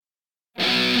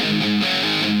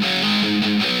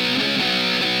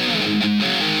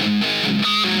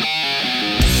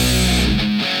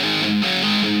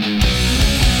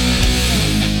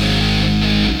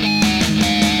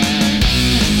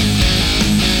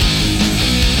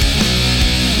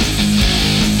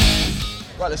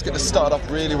let's get this started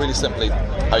off really simply.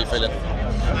 How are you feeling?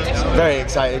 Very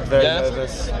excited, very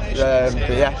nervous, but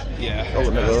yeah,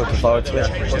 ultimately looking forward to it.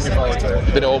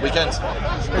 You've been here all weekend?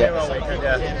 Yeah. All weekend,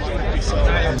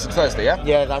 yeah. It's Thursday, yeah?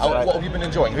 Yeah, that's right. What have you been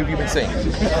enjoying? Who have you been seeing?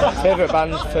 Favourite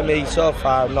band for me so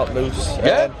far, Not Loose.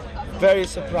 Yeah? Very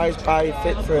surprised by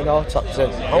Fit for an Autopsy,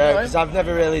 because I've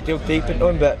never really dug deep into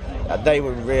them, but they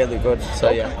were really good, so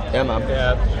yeah man.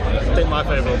 Yeah, I think my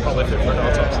favourite will probably Fit for an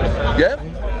Autopsy. Yeah?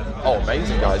 Oh,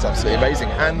 amazing, guys, absolutely amazing.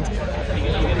 And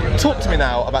talk to me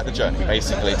now about the journey,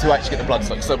 basically, to actually get the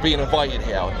Bloodstock. So being invited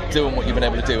here, doing what you've been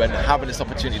able to do, and having this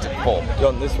opportunity to perform. Do you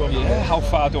want this one? Yeah, how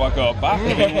far do I go back?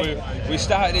 I mean, we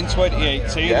started in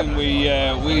 2018 and we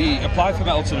applied for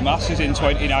Metal to the Masses in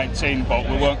 2019, but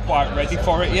we weren't quite ready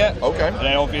for it yet. Okay. And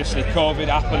then obviously COVID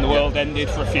happened, the world ended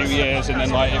for a few years, and then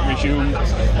like it resumed.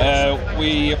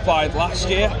 We applied last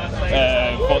year,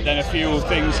 but then a few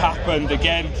things happened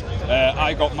again.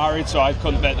 I got married, so I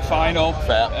couldn't make the final.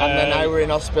 Fair. And then I were in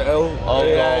hospital. Oh,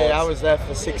 yeah, I was there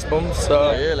for 6 months.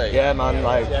 So really? Yeah, man.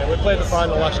 Like. Yeah, we played the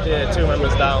final last year, 2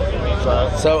 members down.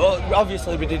 So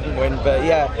obviously we didn't win, but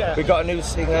we got a new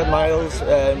singer, Miles.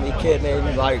 He came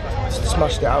in, like,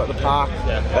 smashed it out of the park.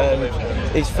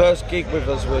 His first gig with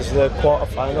us was the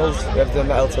quarterfinals of the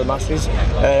Metal to the Masses.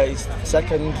 His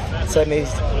second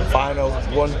semis, final,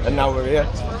 won, and now we're here.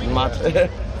 Mad.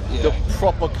 The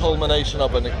proper culmination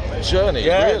of a journey,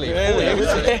 really.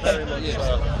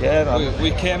 Yeah, man.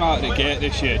 We came out of the gate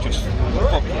this year just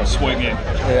fucking swinging,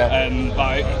 and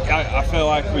like I feel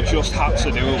like we just had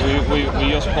to do it.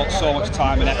 We just put so much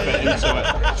time and effort into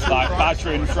it, like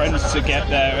badgering friends to get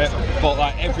there. But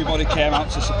like everybody came out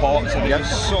to support us, and it was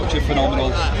such a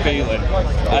phenomenal feeling.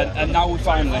 And now we're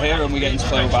finally here, and we're getting to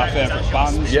play with our favourite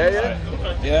bands.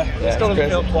 It still doesn't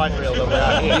feel quite real though.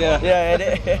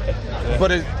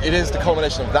 But it is the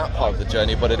culmination of that part of the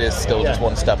journey, but it is still just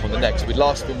one step on the next. The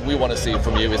last thing we want to see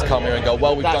from you is come here and go,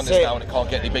 well, we've done this now and it can't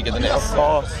get any bigger than this. Of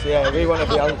course, we want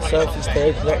to be on the surface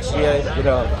stage next year, you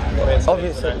know,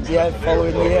 obviously,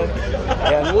 following year.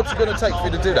 What's it going to take for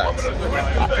you to do that?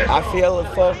 I feel a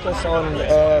focus on,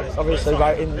 obviously,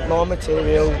 writing more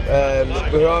material.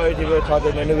 We're already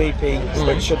recording a new EP,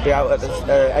 which should be out at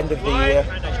the end of the year.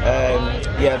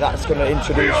 That's going to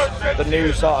introduce the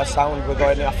new sort of sound we're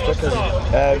going after, because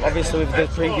obviously with the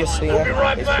previous singer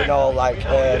it's been all like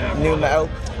new metal,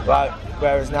 right,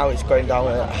 whereas now it's going down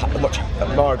a much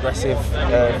more aggressive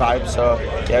vibe. So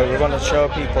we want to show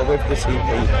people with this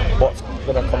EP what's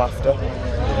going to come after.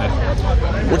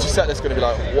 What's your set list going to be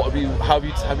like? How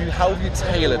have you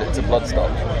tailored it to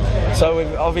Bloodstock?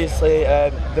 So obviously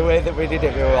the way that we did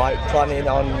it, we were like planning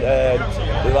on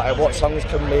like what songs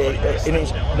can we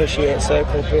initiate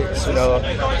circle pits, you know,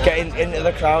 getting into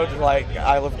the crowd. Like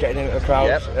I love getting into the crowd.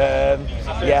 A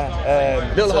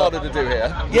little harder to do here.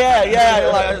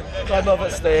 Like climb over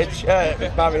stage,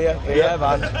 barrier.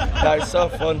 Man, that was so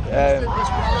fun.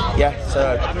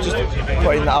 So just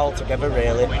putting that all together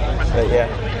really. But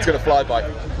it's gonna fly by.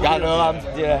 I know.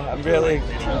 I'm really.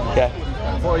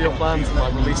 What are your plans and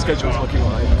like release schedules looking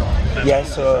like?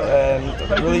 So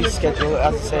release schedule,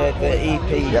 as I said, the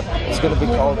EP is going to be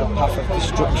called The Path of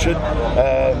Destruction.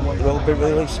 We'll be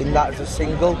releasing that as a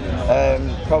single,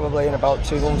 probably in about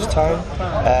 2 months' time.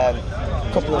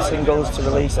 A couple of singles to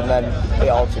release and then it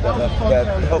all together.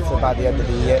 Hopefully by the end of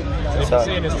the year. So if you're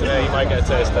seeing this today, you might get a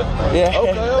taste of.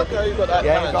 Okay, you've got that.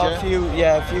 We've got a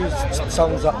few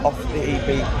songs off the EP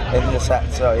in the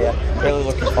set. So really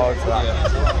looking forward to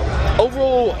that.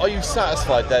 Overall, are you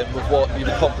satisfied then with what you've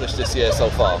accomplished this year so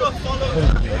far?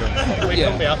 We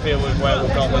couldn't be happier with where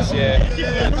we've gone this year.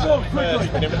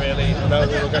 First, we didn't really know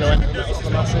we were going to enter the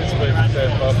Masses with the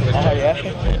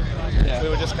vocalist. We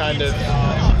were just kind of,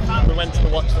 we went to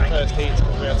watch the first heats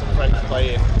because we had some friends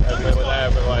playing and we were there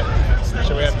and we were like,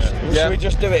 should we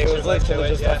just do it? It was literally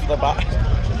just off the bat.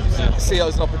 See it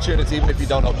as an opportunity, even if you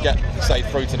don't get, say,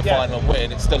 through to the final and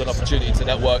win, it's still an opportunity to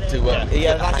network, to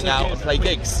hang out and play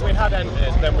gigs. We had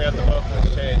entered, then we had the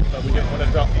vocalist change, but we didn't want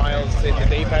to drop Miles in the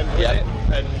deep end with it,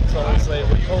 and so obviously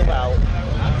we pulled out,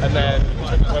 and then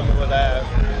when we were there,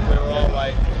 we were all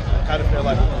like, I kind of feel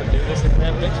like we can do this if we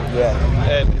had it.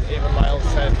 And even Miles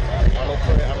said, I'm up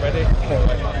for it, I'm ready.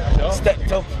 Like, sure.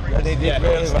 Stepped up, and he did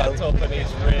really well. Stepped up, and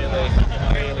he's really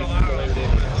concluded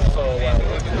so well.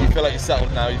 You feel like you're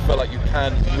settled now, you feel like you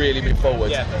can really move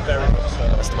forward. Yeah, very much so.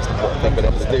 That's the most important thing, being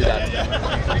able to do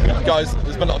that. Guys,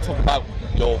 there's been a lot of talk about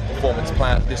your performance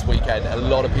plan this weekend. A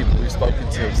lot of people we've spoken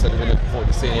to said they're looking forward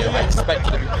to seeing you. I expect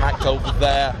it to be packed over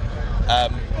there.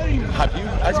 Have you,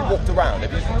 as you walked around,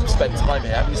 have you spent time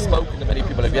here? Have you spoken to many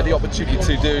people? Have you had the opportunity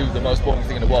to do the most boring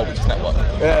thing in the world, which is network?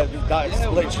 Yeah, that's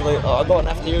literally. I'm going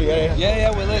after you.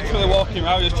 Yeah, we're literally walking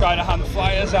around just trying to hand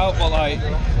flyers out, but like,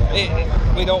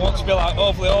 we don't want to be like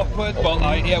overly awkward, but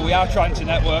like, yeah, we are trying to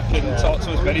network and talk to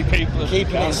as many people as we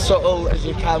Keeping can. it subtle as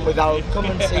you can without come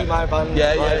and see my band.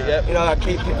 Yeah. You know, I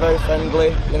keep it very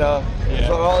friendly. You know,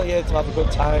 so we're all here to have a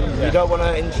good time. Yeah. You don't want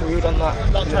to intrude on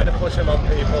that. Not trying to push them on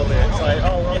people. It's like,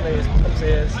 oh, we're on these, come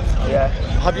see us. Yeah.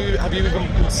 Have you even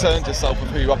concerned yourself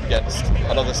with who you're up against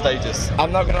on other stages?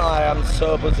 I'm not gonna lie, I'm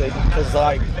so buzzing because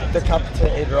like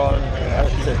Decapitated are on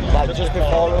like just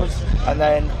before us, and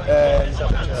then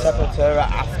Sepultura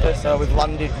after, so we've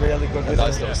landed really good with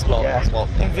Nice them. little spot. Yeah.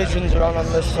 Envisions are on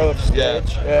this sort of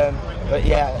stage. But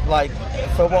yeah, like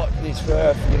for what it's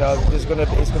worth, you know, it's gonna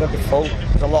be full.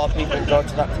 There's a lot of people go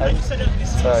to that tent.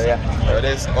 So yeah. There it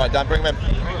is. Right, Dan, bring him in.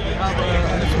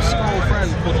 A little small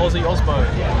friend called Ozzy Osbourne.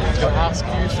 He's going to ask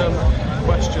you some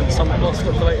questions, some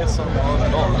Bloodstock related, some are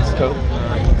not. Cool.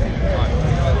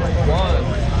 One,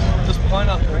 does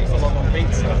pineapple belong on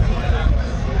pizza?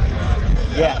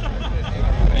 Yeah.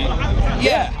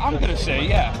 Yeah, I'm gonna say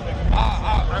yeah.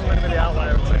 I'm going to be the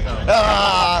outlier and say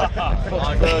no.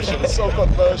 Controversial. It's so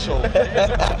controversial.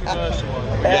 Controversial one.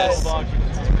 Yes. A lot of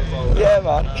arguments as a result. Yeah,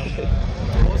 man.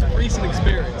 What was a recent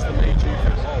experience that made you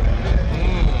feel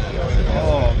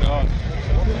Oh god.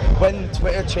 When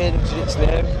Twitter changed its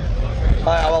name,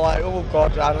 I was like, oh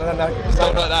god, I don't know.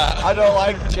 Something like that. I don't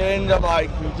like change. I'm like,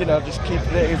 you know, just keep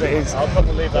it as it is. I'll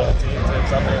probably leave that to you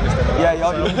because I'm the youngest in the Yeah,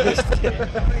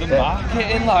 you're The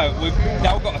marketing, like we've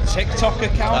now got a TikTok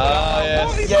account.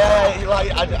 Yes. Yeah,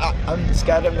 like I'm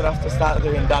scared I'm gonna have to start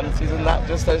doing dances and that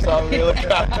just so I'm really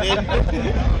cracking.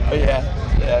 But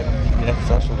yeah,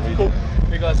 social media.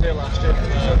 You guys here last year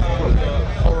for the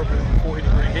horrible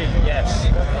 40-degree heat? Yes.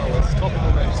 Oh, it's topical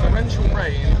news. Torrential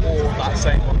rain or that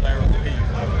same unbearable heat?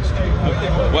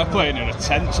 We're playing in a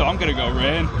tent, so I'm gonna go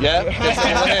rain. Yeah.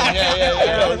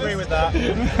 Yeah. I'll agree with that.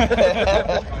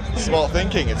 Smart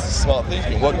thinking. It's smart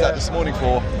thinking. Worked out this morning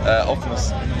for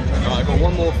Optimus. Right, I've got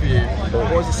one more for you. What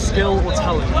was a skill or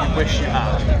talent you wish you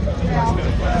had?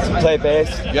 To play bass.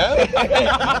 Yeah.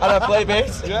 And I play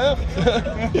bass. Yeah.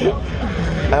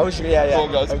 I wish, yeah. Go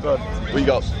on, guys. I'm good. What you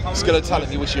got? Skill or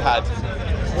talent you wish you had?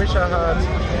 Wish I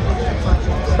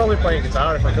had. Probably playing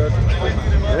guitar if I could.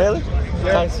 Really?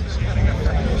 Yeah. Nice.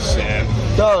 Same.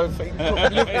 No,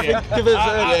 give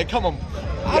us Yeah, come on.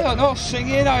 I don't know,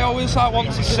 singing. I always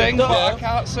want to sing, but I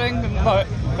can't sing. And like,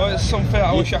 but it's something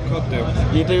I wish I could do.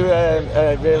 You do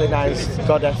a really nice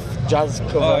Godeth jazz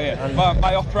cover. Oh yeah, and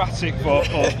my operatic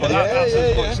vocals, but that's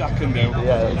as much as I can do.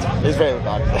 yeah, it's really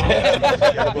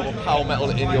bad. More power metal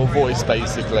in your voice,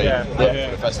 basically. Yeah.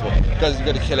 For the festival. Guys, you're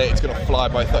going to kill it. It's going to fly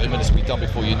by 30 minutes to be done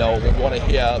before you know it. We want to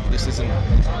hear this isn't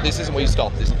where you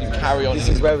stop. You carry on. This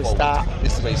is where we start.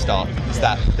 This is where you start. It's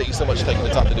that. Thank you so much for taking the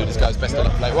time to do this, guys. Best of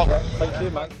luck later on. Thank you,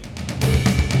 man.